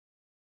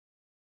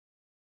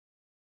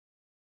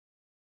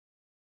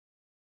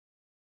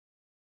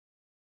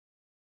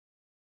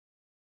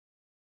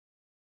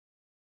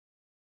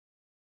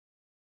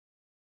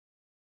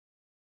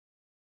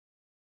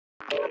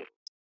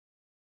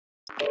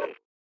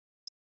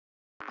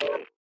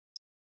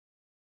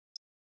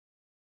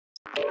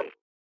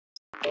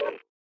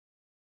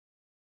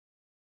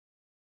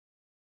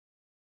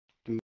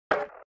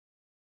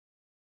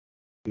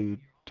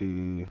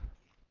Do.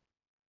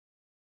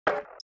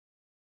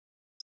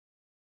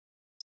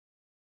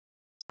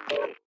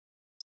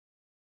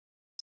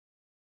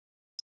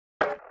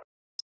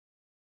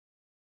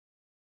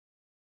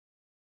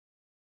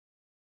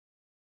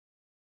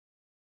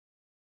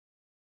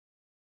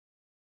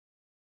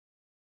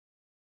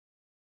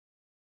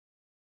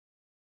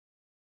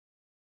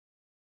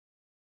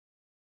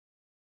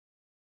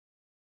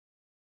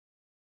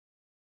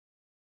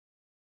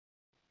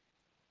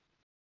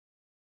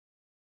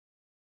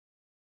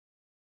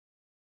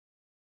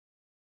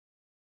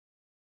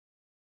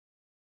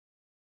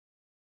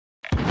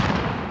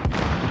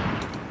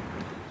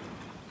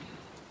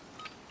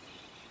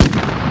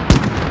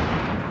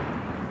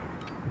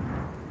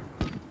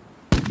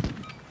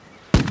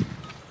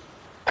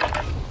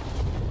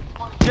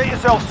 Get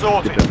yourself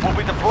sorted. We'll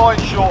be deploying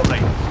shortly.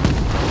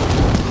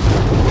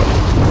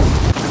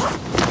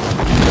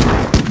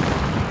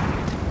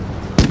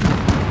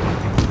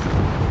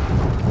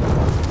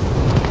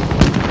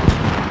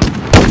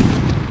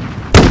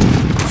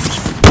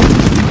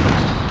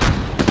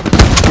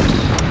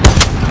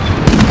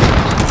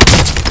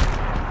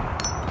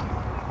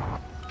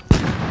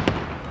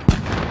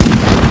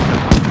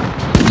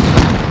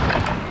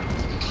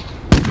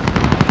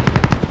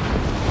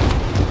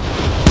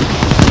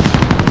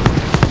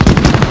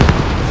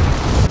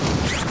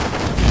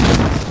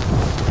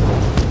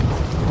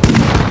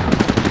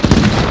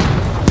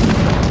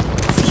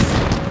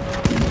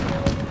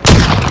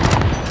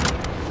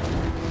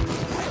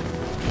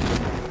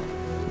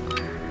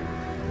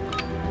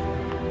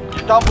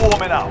 Done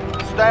warming up.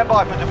 Stand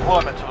by for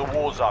deployment to the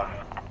war zone.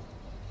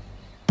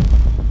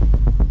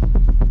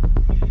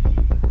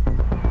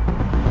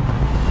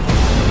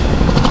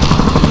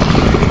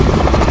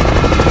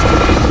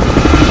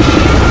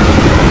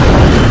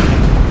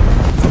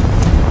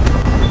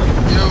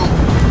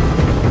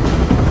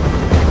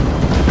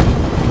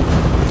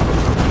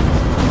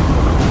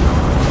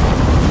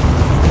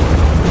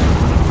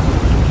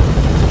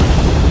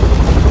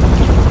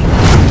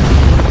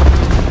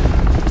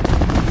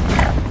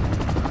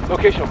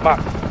 Location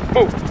marked.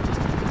 Move.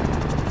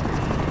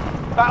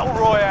 Battle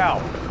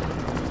Royale.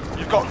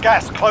 You've got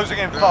gas closing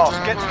in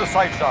fast. Get to the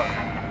safe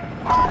zone.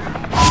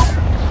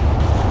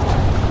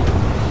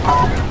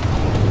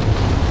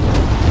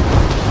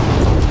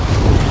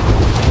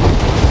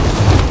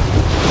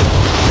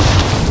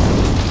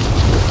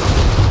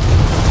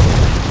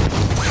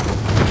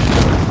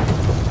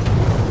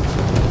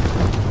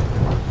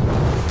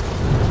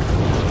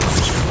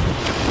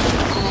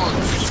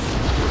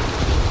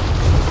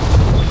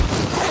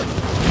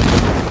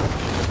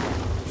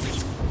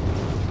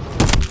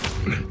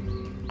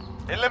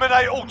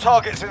 Eliminate all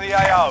targets in the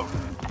AO.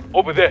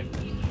 Over there.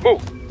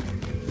 Move.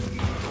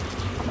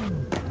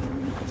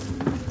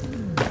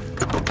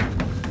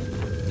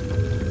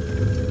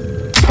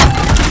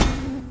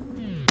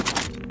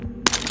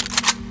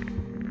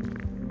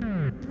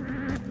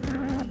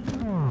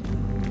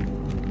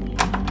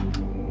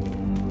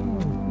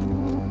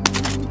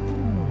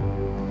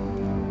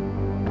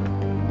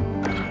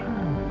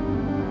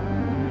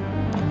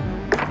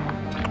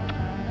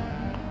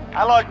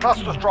 Allied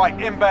cluster strike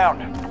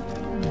inbound.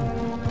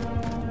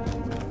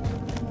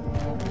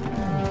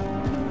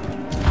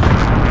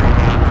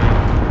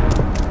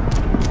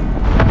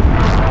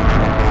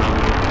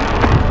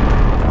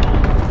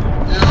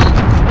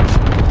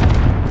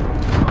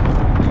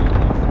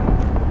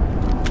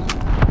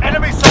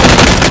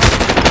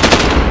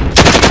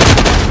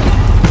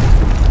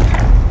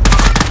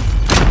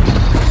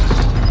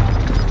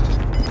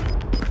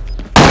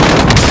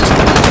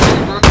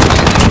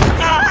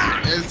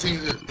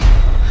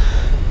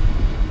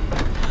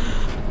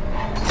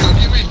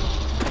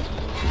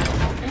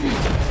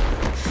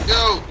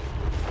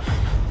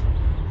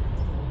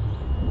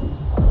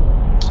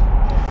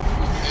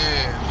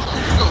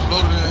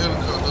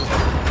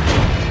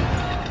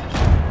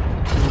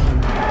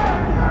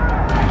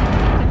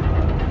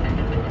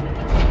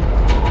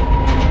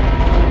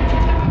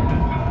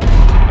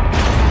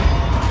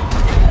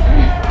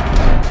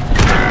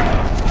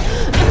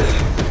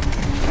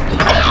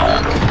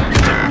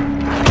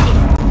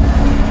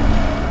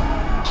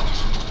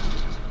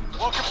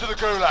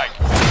 Gulag.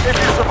 If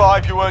you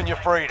survive, you earn your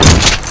freedom.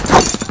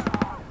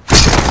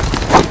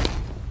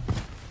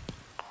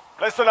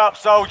 Listen up,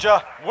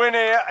 soldier. Win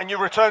here and you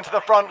return to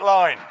the front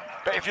line.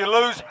 But if you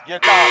lose, you're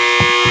done.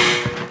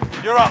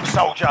 You're up,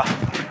 soldier.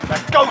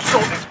 Now go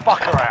sort this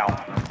fucker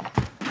out.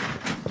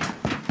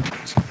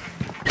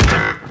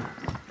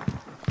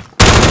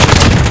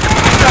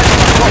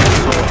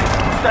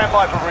 Stand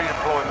by for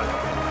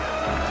redeployment.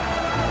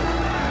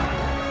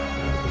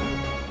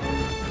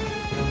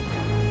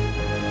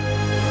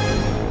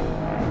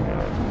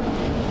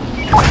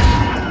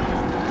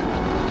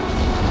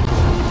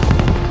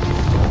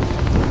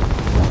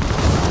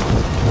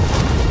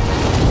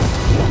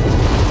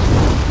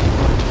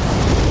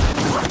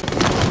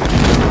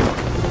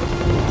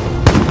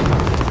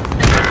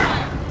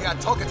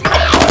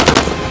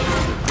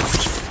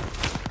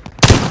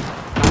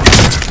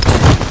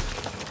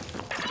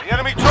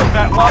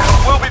 that one.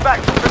 We'll be back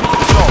to finish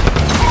the job.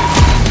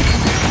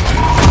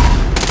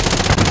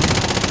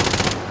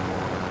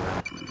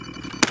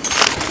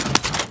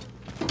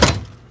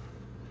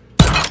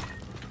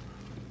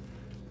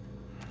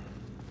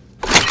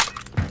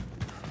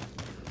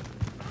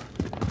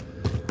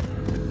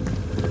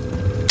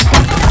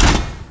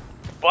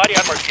 Body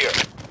armor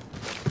here.